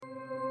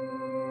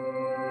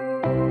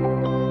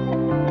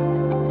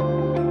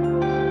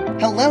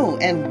Hello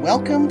and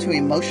welcome to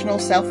Emotional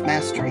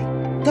Self-Mastery,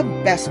 the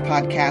best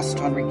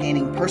podcast on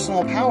regaining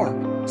personal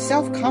power,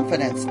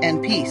 self-confidence,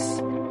 and peace.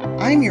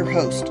 I'm your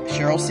host,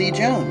 Cheryl C.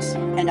 Jones.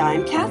 And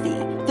I'm Kathy,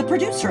 the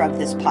producer of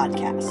this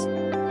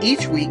podcast.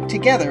 Each week,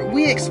 together,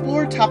 we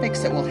explore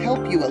topics that will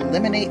help you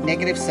eliminate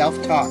negative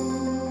self-talk,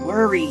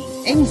 worry,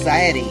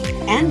 anxiety,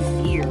 and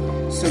fear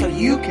so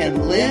you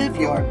can live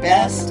your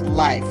best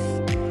life.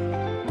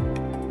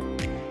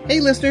 Hey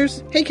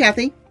listeners, hey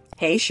Kathy.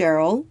 Hey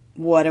Cheryl,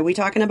 what are we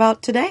talking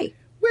about today?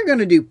 We're going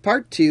to do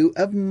part 2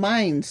 of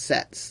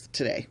mindsets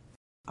today.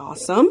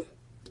 Awesome.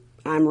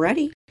 I'm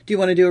ready. Do you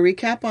want to do a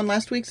recap on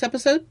last week's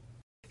episode?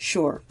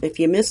 Sure. If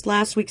you missed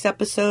last week's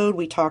episode,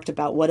 we talked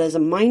about what is a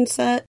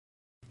mindset,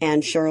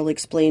 and Cheryl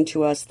explained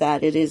to us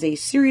that it is a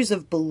series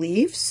of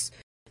beliefs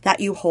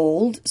that you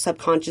hold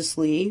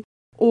subconsciously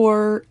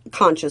or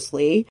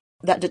consciously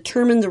that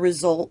determine the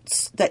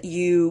results that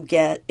you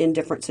get in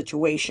different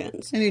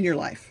situations. And in your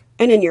life.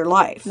 And in your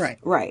life.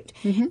 Right.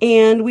 Mm-hmm.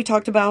 And we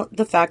talked about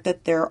the fact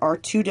that there are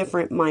two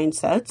different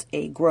mindsets,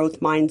 a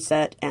growth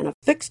mindset and a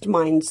fixed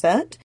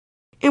mindset.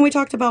 And we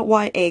talked about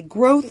why a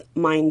growth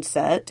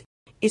mindset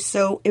is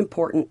so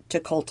important to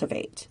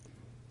cultivate.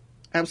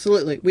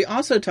 Absolutely. We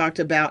also talked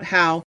about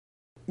how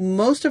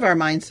most of our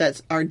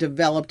mindsets are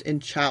developed in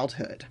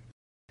childhood.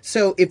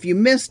 So if you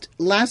missed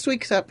last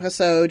week's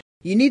episode,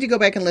 you need to go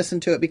back and listen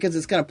to it because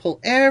it's going to pull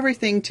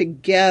everything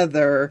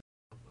together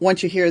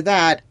once you hear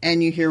that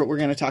and you hear what we're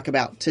going to talk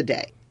about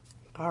today.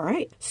 All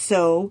right.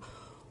 So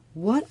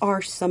what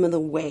are some of the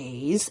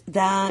ways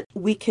that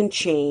we can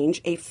change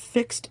a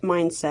fixed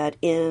mindset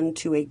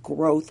into a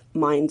growth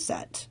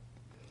mindset?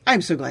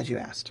 I'm so glad you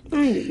asked.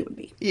 I knew you would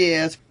be.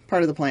 Yeah, it's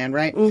part of the plan,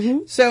 right?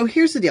 Mm-hmm. So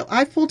here's the deal.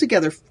 I've pulled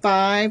together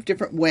 5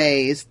 different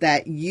ways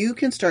that you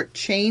can start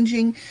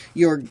changing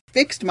your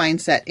fixed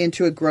mindset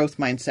into a growth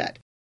mindset.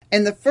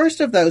 And the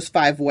first of those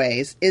 5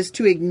 ways is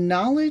to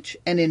acknowledge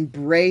and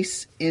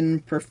embrace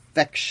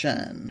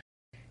imperfection.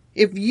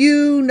 If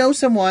you know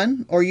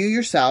someone, or you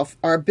yourself,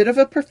 are a bit of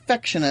a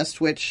perfectionist,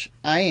 which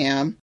I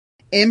am,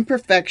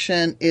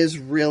 imperfection is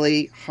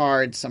really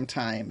hard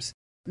sometimes.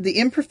 The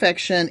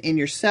imperfection in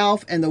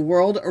yourself and the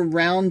world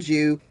around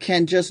you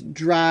can just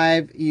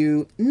drive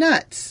you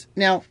nuts.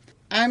 Now,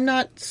 I'm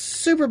not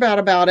super bad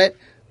about it,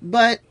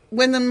 but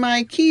when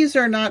my keys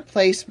are not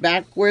placed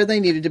back where they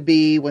needed to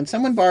be, when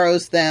someone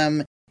borrows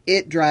them,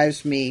 it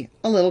drives me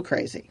a little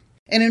crazy.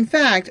 And in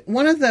fact,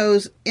 one of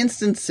those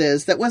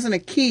instances that wasn't a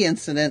key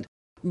incident,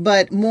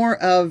 but more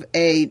of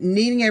a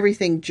needing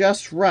everything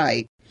just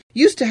right,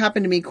 used to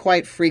happen to me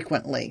quite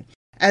frequently.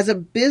 As a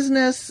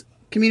business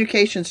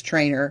communications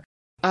trainer,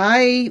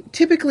 I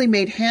typically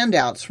made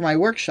handouts for my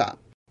workshop,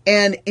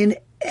 and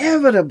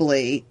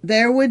inevitably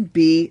there would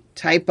be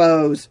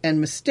typos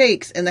and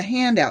mistakes in the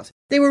handouts.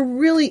 They were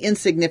really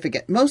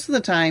insignificant. Most of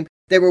the time,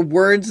 they were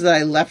words that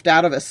I left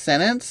out of a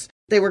sentence.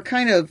 They were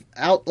kind of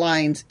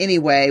outlines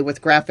anyway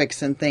with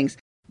graphics and things.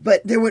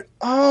 But there would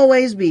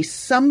always be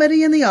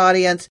somebody in the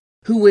audience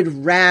who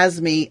would razz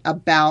me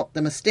about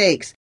the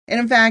mistakes. And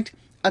in fact,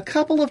 a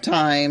couple of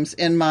times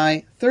in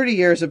my 30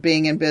 years of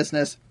being in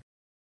business,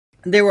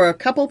 there were a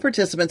couple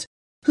participants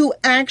who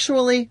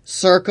actually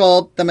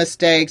circled the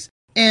mistakes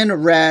in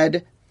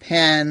red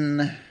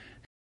pen.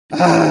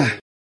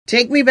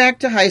 Take me back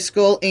to high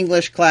school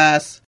English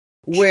class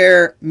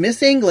where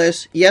Miss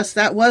English, yes,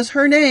 that was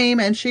her name,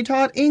 and she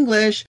taught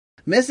English.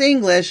 Miss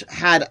English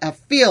had a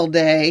field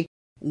day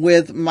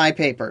with my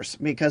papers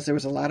because there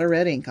was a lot of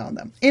red ink on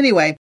them.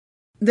 Anyway,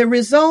 the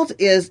result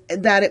is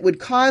that it would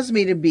cause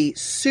me to be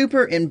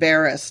super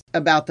embarrassed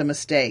about the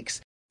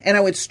mistakes. And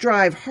I would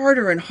strive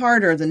harder and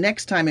harder the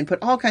next time and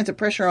put all kinds of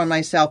pressure on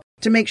myself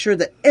to make sure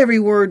that every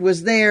word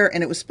was there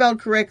and it was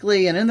spelled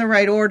correctly and in the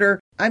right order.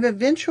 I've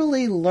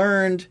eventually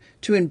learned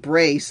to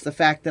embrace the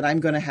fact that I'm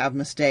going to have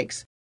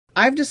mistakes.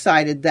 I've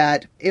decided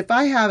that if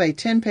I have a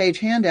 10-page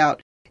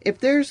handout, if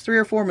there's 3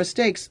 or 4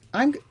 mistakes,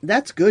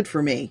 that's good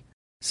for me.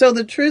 So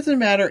the truth of the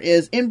matter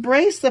is,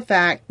 embrace the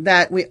fact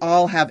that we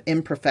all have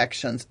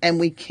imperfections and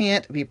we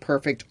can't be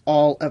perfect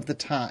all of the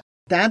time.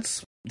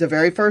 That's the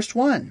very first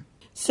one.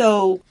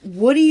 So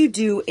what do you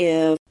do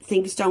if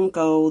things don't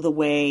go the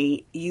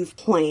way you've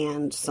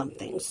planned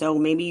something? So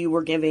maybe you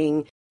were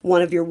giving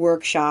one of your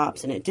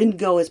workshops and it didn't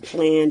go as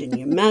planned and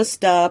you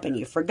messed up and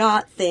you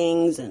forgot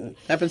things. And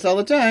happens all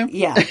the time.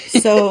 Yeah.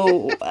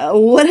 So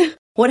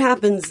what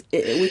happens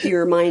with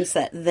your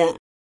mindset then?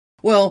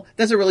 Well,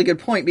 that's a really good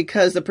point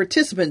because the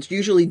participants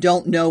usually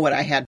don't know what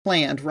I had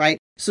planned, right?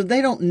 So they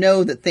don't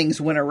know that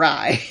things went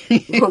awry.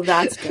 Well,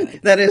 that's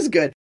good. That is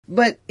good.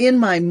 But in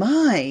my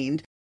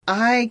mind,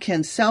 I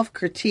can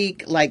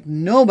self-critique like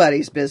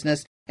nobody's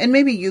business, and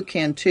maybe you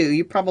can too.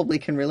 You probably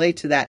can relate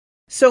to that.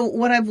 So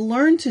what I've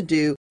learned to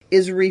do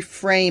is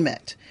reframe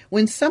it.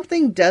 When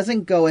something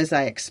doesn't go as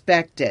I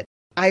expected,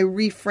 I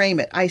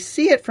reframe it. I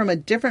see it from a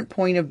different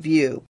point of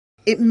view.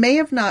 It may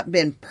have not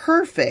been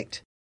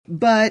perfect,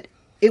 but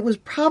it was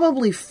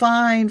probably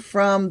fine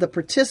from the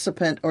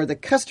participant or the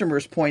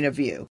customer's point of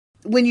view.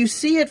 When you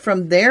see it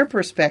from their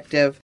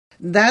perspective,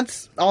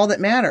 That's all that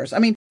matters. I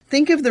mean,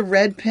 think of the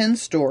red pen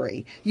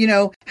story.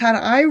 Had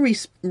I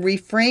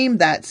reframed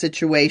that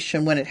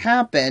situation when it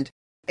happened,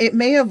 it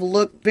may have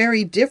looked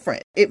very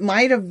different. It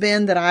might have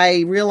been that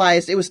I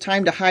realized it was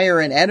time to hire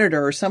an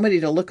editor or somebody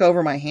to look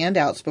over my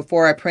handouts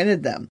before I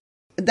printed them.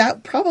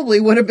 That probably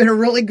would have been a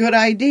really good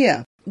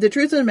idea. The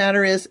truth of the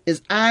matter is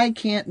I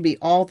can't be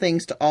all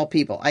things to all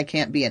people. I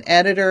can't be an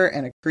editor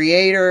and a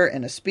creator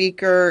and a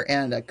speaker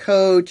and a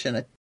coach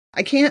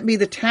I can't be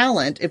the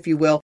talent, if you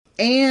will,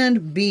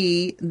 and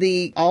be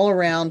the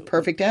all-around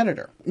perfect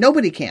editor.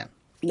 Nobody can.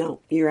 No,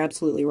 you're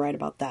absolutely right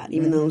about that,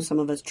 even though some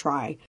of us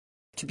try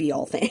to be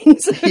all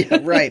things. Yeah,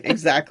 right,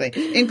 exactly,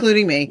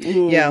 including me.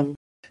 Yeah.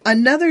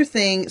 Another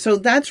thing, so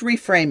that's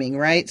reframing,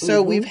 right?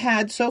 So we've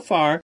had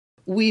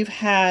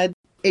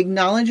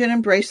acknowledge and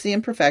embrace the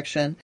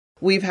imperfection.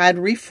 We've had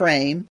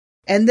reframe.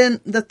 And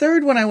then the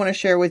third one I want to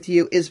share with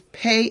you is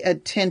pay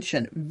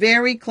attention,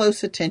 very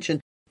close attention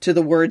to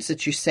the words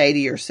that you say to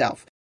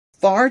yourself.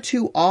 Far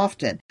too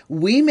often,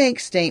 we make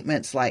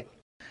statements like,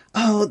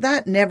 oh,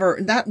 that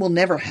will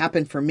never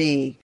happen for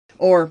me.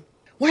 Or,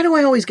 why do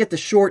I always get the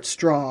short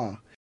straw?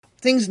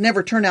 Things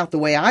never turn out the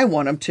way I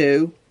want them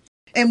to.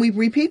 And we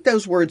repeat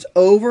those words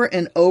over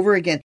and over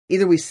again.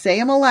 Either we say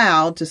them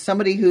aloud to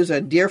somebody who's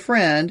a dear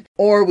friend,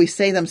 or we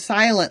say them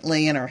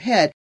silently in our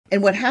head.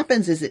 And what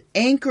happens is it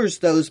anchors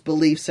those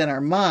beliefs in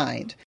our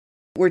mind.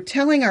 We're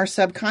telling our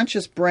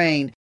subconscious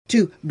brain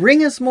to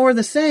bring us more of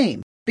the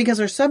same, because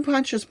our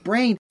subconscious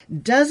brain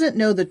doesn't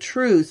know the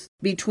truth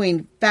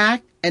between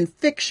fact and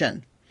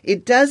fiction.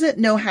 It doesn't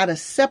know how to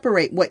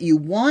separate what you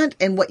want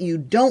and what you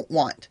don't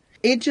want.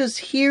 It just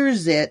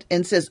hears it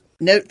and says,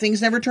 no,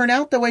 things never turn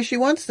out the way she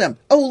wants them.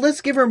 Oh, let's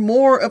give her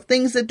more of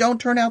things that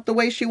don't turn out the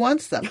way she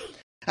wants them.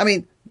 I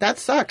mean, that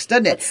sucks,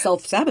 doesn't it? That's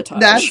self-sabotage.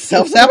 That's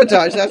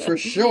self-sabotage, that's for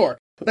sure.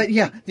 But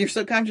yeah, your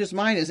subconscious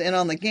mind is in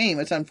on the game.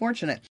 It's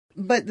unfortunate.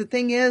 But the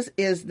thing is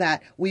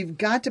that we've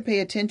got to pay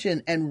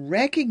attention and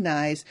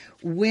recognize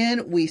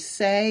when we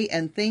say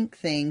and think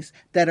things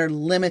that are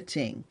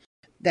limiting,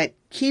 that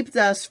keep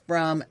us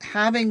from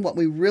having what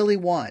we really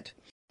want.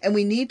 And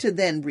we need to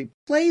then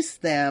replace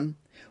them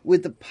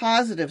with the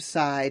positive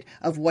side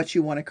of what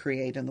you want to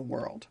create in the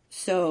world.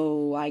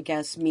 So I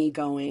guess me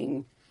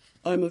going,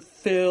 I'm a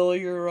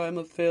failure, I'm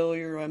a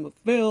failure, I'm a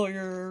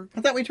failure.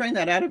 I thought we trained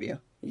that out of you.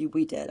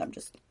 We did. I'm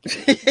just...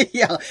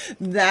 Yeah,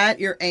 that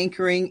you're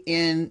anchoring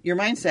in your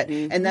mindset.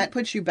 And that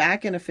puts you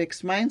back in a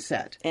fixed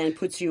mindset. And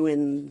puts you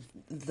in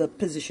the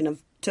position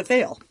to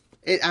fail.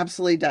 It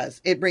absolutely does.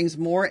 It brings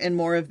more and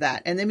more of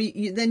that. And then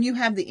you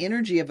have the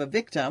energy of a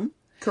victim.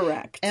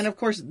 Correct. And of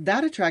course,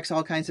 that attracts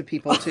all kinds of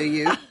people to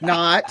you.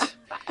 Not.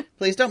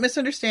 Please don't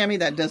misunderstand me.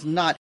 That does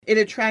not. It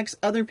attracts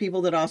other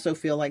people that also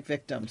feel like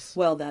victims.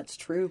 Well, that's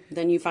true.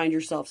 Then you find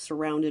yourself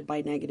surrounded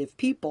by negative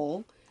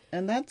people.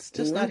 And that's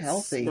just not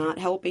healthy. Not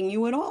helping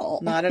you at all.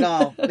 Not at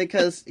all.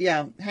 Because,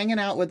 yeah, hanging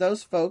out with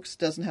those folks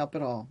doesn't help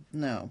at all.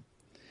 No.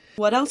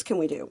 What else can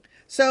we do?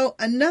 So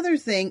another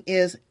thing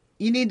is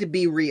you need to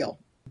be real.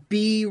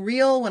 Be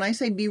real. When I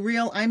say be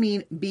real, I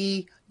mean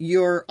be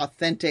your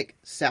authentic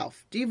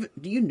self. Do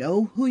you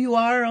know who you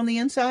are on the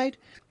inside?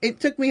 It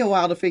took me a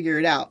while to figure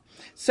it out.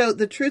 So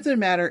the truth of the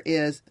matter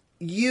is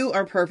you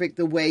are perfect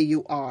the way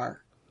you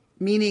are,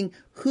 meaning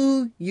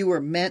who you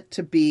were meant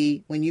to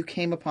be when you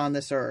came upon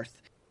this earth.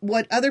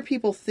 What other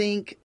people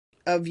think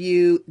of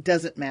you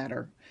doesn't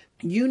matter.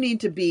 You need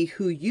to be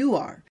who you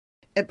are.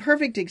 A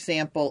perfect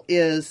example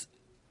is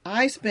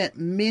I spent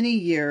many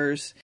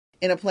years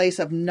in a place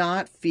of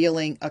not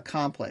feeling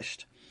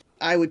accomplished.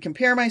 I would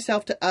compare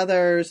myself to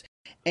others,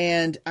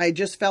 and I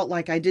just felt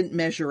like I didn't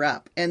measure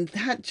up. And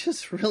that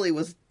just really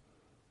was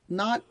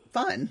not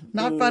fun.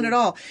 Not fun at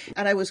all.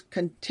 And I was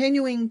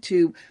continuing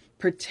to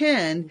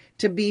pretend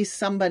to be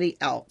somebody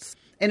else.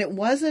 And it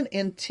wasn't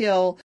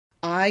until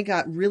I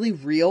got really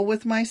real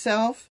with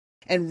myself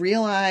and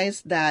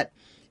realized that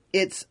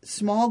it's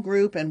small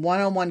group and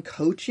one-on-one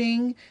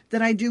coaching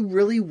that I do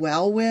really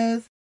well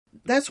with.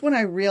 That's when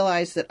I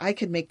realized that I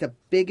could make the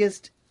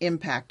biggest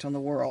impact on the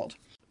world.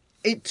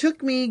 It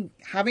took me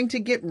having to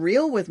get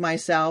real with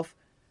myself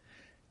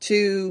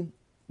to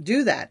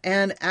do that.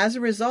 And as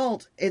a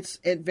result, it's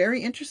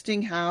very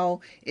interesting how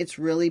it's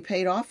really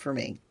paid off for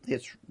me.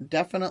 It's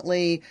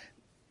definitely...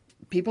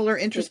 People are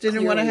interested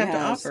in what I have to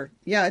offer.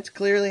 Yeah, it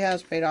clearly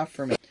has paid off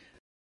for me.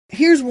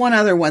 Here's one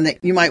other one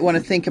that you might want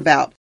to think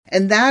about,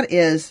 and that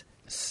is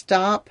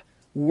stop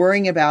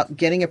worrying about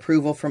getting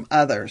approval from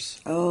others.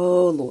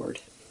 Oh, Lord.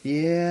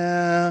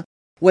 Yeah.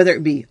 Whether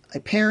it be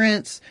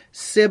parents,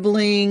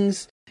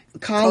 siblings,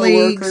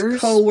 colleagues,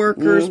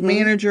 co-workers,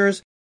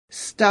 managers,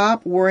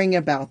 stop worrying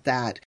about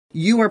that.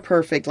 You are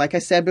perfect. Like I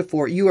said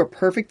before, you are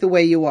perfect the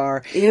way you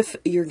are. If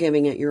you're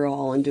giving it your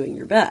all and doing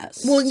your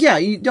best. Well, yeah,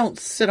 you don't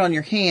sit on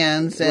your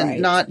hands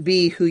and not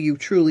be who you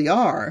truly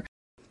are.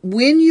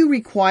 When you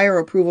require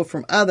approval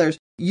from others,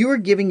 you are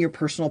giving your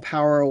personal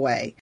power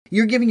away.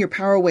 You're giving your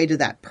power away to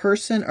that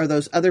person or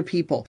those other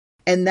people.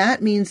 And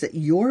that means that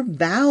your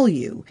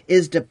value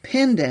is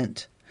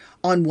dependent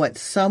on what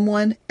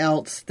someone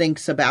else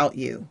thinks about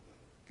you.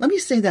 Let me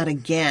say that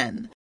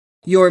again.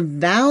 Your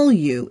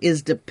value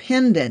is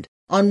dependent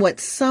on what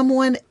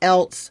someone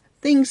else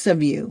thinks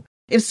of you.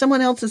 If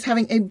someone else is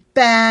having a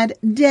bad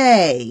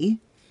day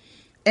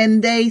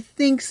and they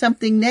think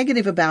something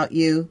negative about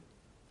you,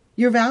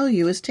 your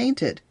value is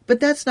tainted. But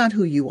that's not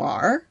who you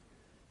are.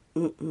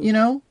 You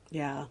know?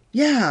 Yeah.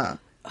 Yeah.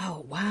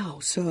 Oh, wow.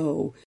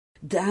 So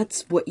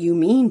that's what you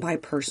mean by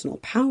personal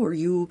power.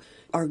 You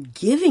are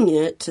giving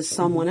it to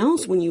someone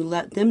else when you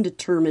let them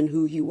determine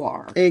who you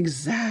are.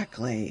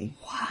 Exactly.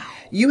 Wow.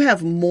 You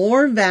have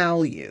more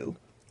value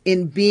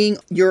in being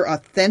your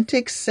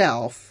authentic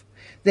self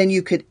than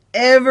you could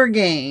ever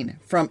gain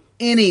from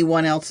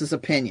anyone else's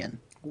opinion.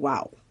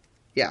 Wow.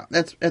 Yeah,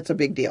 that's a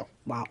big deal.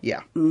 Wow.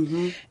 Yeah.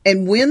 Mm-hmm.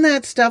 And when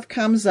that stuff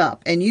comes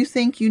up and you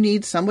think you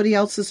need somebody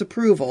else's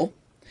approval,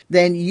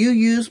 then you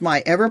use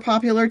my ever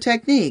popular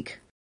technique.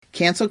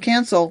 Cancel,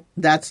 cancel.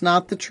 That's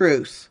not the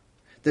truth.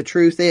 The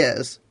truth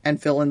is,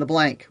 and fill in the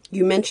blank.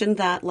 You mentioned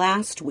that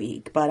last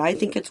week, but I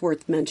think it's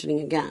worth mentioning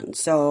again.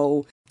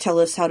 So tell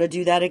us how to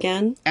do that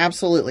again.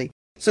 Absolutely.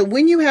 So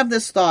when you have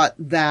this thought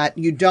that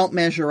you don't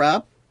measure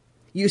up,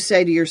 you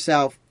say to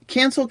yourself,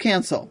 cancel,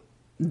 cancel.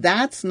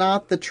 That's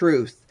not the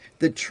truth.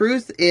 The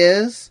truth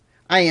is,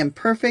 I am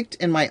perfect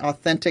in my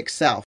authentic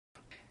self.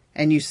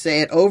 And you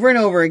say it over and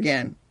over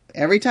again.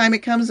 Every time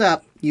it comes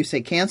up, you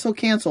say, cancel,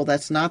 cancel.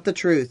 That's not the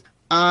truth.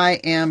 I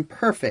am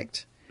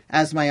perfect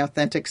as my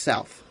authentic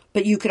self.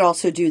 But you could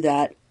also do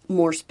that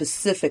more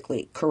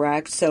specifically,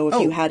 correct? So if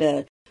you had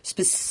a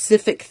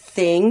specific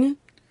thing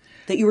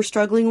that you were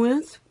struggling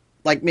with?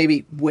 Like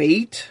maybe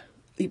weight.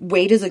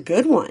 Weight is a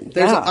good one.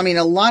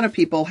 A lot of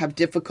people have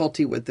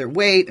difficulty with their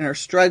weight and are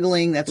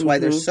struggling. That's why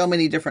there's so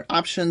many different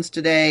options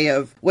today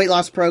of weight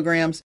loss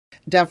programs.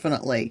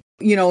 Definitely.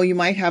 You know, you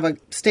might have a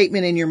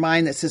statement in your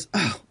mind that says,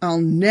 oh,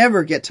 I'll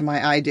never get to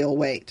my ideal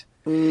weight.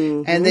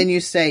 And then you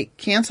say,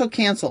 cancel,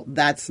 cancel.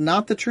 That's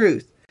not the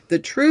truth. The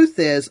truth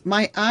is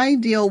my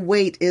ideal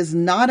weight is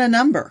not a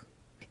number.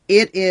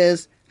 It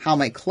is how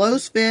my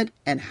clothes fit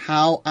and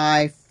how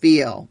I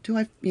feel.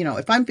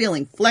 If I'm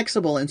feeling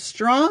flexible and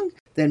strong,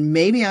 then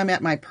maybe I'm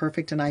at my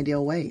perfect and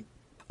ideal weight.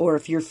 Or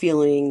if you're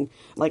feeling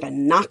like a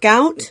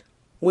knockout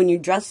when you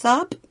dress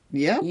up,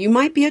 you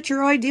might be at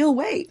your ideal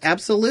weight.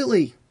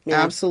 Absolutely.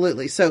 Yeah.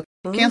 Absolutely. So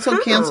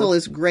cancel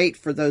is great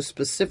for those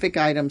specific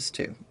items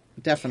too.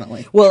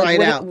 Definitely. Well, try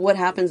it out. What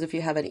happens if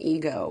you have an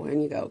ego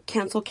and you go,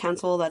 cancel,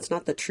 cancel, that's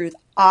not the truth.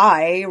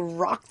 I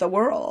rock the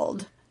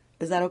world.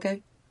 Is that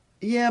okay?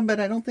 Yeah, but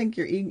I don't think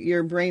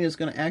your brain is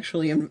going to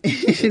actually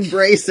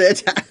embrace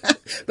it.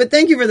 But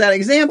thank you for that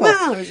example.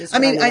 Well,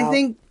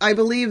 I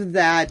believe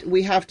that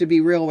we have to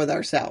be real with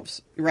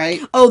ourselves, right?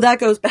 Oh, that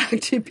goes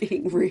back to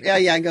being real.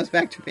 Yeah, it goes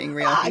back to being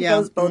real. It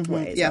goes both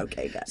ways. Yeah.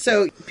 Okay, good.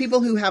 So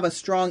people who have a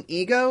strong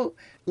ego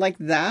like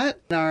that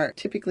are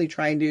typically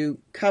trying to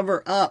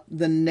cover up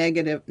the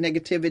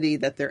negativity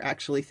that they're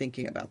actually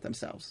thinking about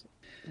themselves.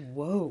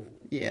 Whoa.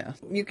 Yeah.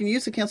 You can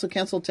use the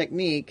cancel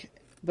technique,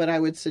 but I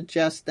would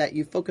suggest that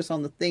you focus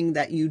on the thing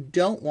that you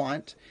don't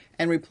want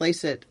and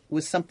replace it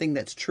with something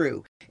that's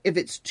true. If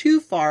it's too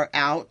far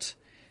out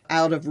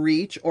of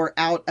reach or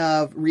out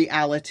of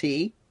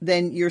reality,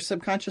 then your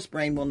subconscious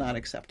brain will not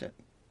accept it.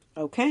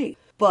 Okay.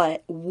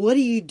 But what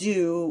do you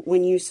do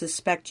when you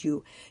suspect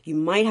you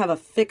might have a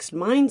fixed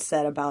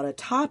mindset about a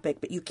topic,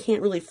 but you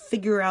can't really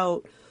figure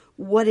out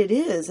what it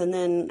is and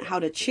then how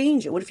to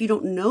change it? What if you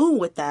don't know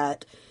what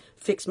that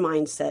fixed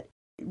mindset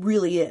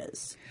really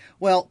is?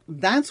 Well,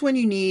 that's when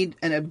you need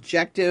an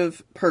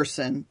objective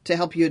person to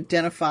help you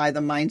identify the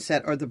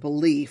mindset or the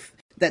belief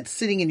that's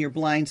sitting in your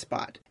blind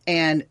spot.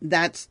 And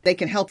they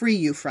can help free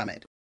you from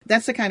it.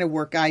 That's the kind of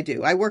work I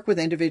do. I work with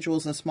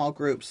individuals in small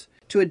groups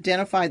to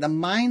identify the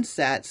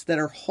mindsets that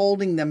are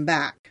holding them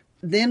back.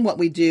 Then what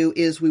we do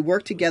is we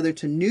work together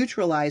to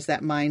neutralize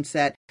that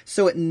mindset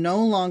so it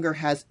no longer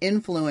has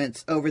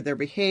influence over their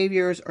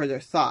behaviors or their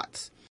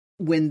thoughts.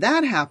 When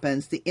that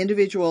happens, the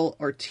individual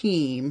or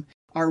team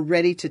are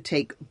ready to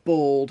take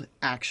bold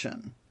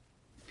action.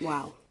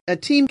 Wow. A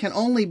team can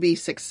only be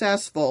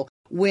successful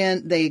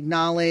when they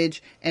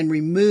acknowledge and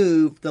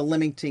remove the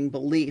limiting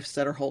beliefs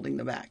that are holding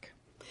them back.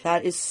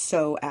 That is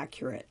so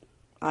accurate.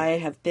 I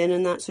have been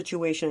in that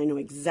situation. I know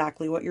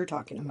exactly what you're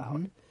talking about.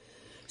 Mm-hmm.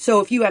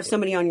 So if you have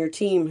somebody on your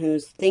team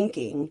who's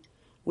thinking,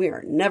 we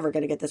are never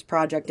going to get this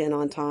project in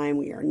on time,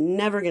 we are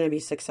never going to be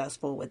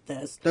successful with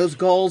this. Those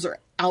goals are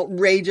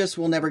outrageous,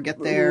 we'll never get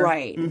there.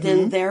 Right. Mm-hmm.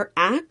 Then they're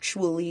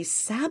actually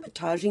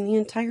sabotaging the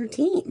entire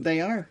team.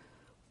 They are.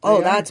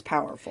 That's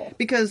powerful.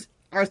 Because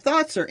our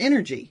thoughts are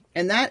energy,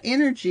 and that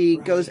energy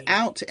goes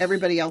out to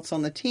everybody else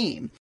on the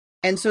team.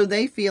 And so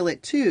they feel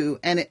it too,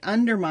 and it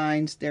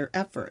undermines their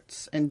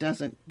efforts and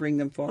doesn't bring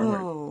them forward.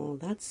 Oh,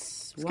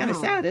 it's kind of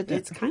sad, isn't it?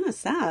 It's kind of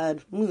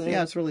sad.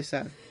 Yeah, it's really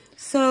sad.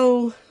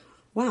 So,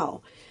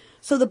 wow.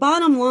 So the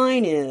bottom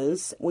line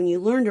is, when you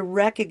learn to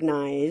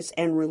recognize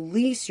and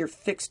release your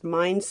fixed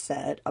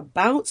mindset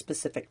about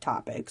specific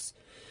topics,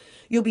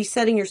 you'll be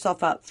setting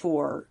yourself up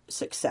for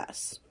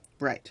success.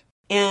 Right.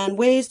 And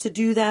ways to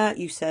do that,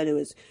 you said it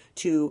was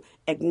to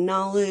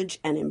acknowledge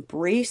and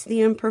embrace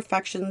the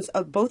imperfections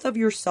of both of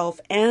yourself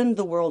and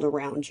the world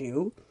around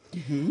you.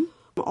 Mm-hmm.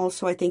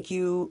 Also, I think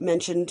you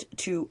mentioned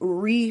to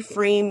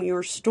reframe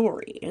your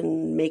story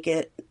and make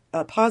it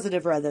a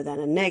positive rather than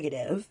a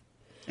negative.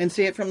 And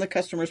see it from the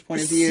customer's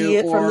point of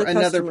view or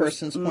another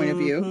person's point of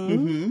view.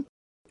 Mm-hmm.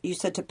 You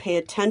said to pay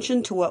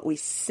attention to what we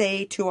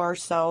say to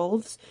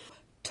ourselves.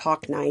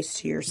 Talk nice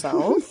to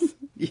yourself.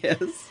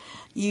 Yes.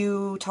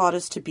 You taught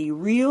us to be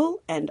real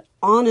and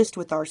honest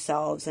with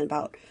ourselves and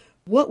about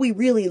what we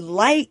really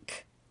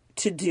like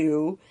to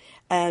do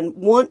and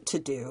want to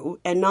do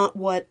and not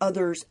what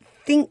others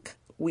think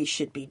we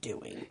should be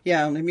doing.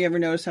 Yeah. Have you ever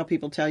noticed how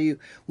people tell you,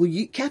 well,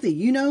 Kathy,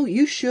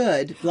 you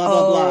should, blah,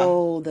 blah, blah.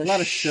 Oh, a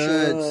lot of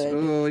shoulds.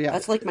 Oh, yeah.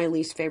 That's like my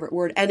least favorite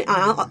word. And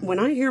when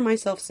I hear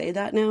myself say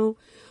that now,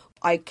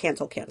 I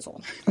cancel.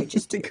 I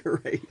just do.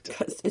 Great.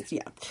 It's,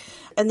 yeah.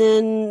 And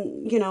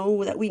then,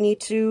 that we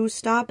need to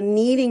stop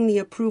needing the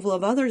approval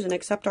of others and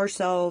accept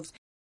ourselves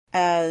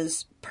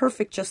as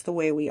perfect just the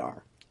way we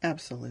are.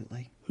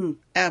 Absolutely.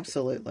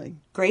 Absolutely.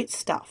 Great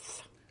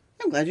stuff.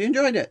 I'm glad you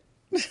enjoyed it.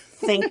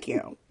 Thank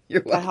you.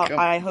 You're welcome.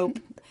 I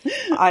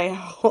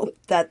hope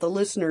that the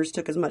listeners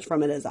took as much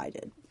from it as I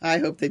did. I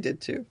hope they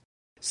did too.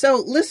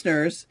 So,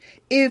 listeners,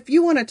 if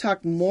you want to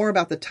talk more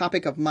about the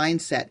topic of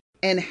mindset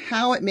and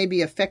how it may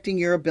be affecting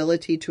your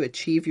ability to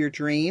achieve your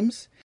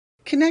dreams,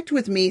 connect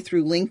with me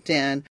through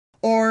LinkedIn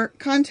or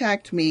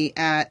contact me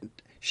at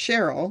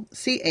Cheryl,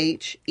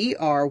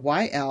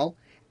 CHERYL,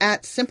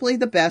 at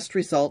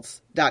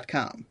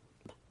simplythebestresults.com.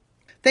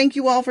 Thank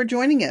you all for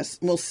joining us.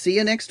 We'll see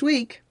you next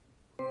week.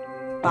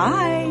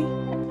 Bye.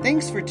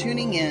 Thanks for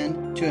tuning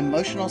in to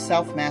Emotional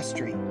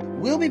Self-Mastery.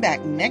 We'll be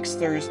back next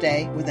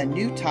Thursday with a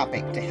new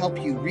topic to help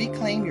you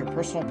reclaim your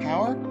personal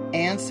power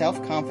and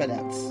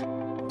self-confidence.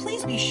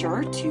 Please be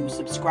sure to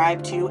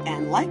subscribe to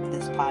and like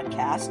this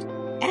podcast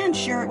and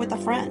share it with a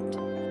friend.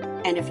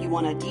 And if you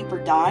want a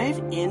deeper dive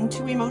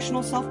into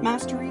emotional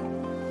self-mastery,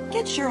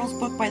 get Cheryl's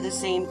book by the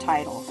same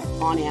title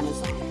on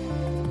Amazon.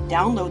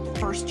 Download the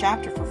first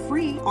chapter for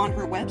free on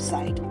her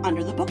website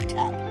under the book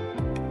tab.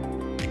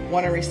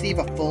 Want to receive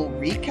a full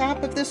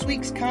recap of this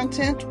week's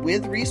content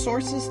with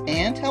resources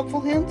and helpful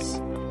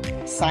hints?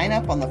 Sign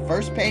up on the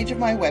first page of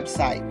my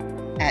website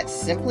at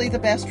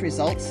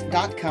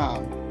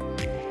simplythebestresults.com.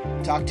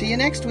 Talk to you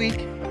next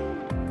week.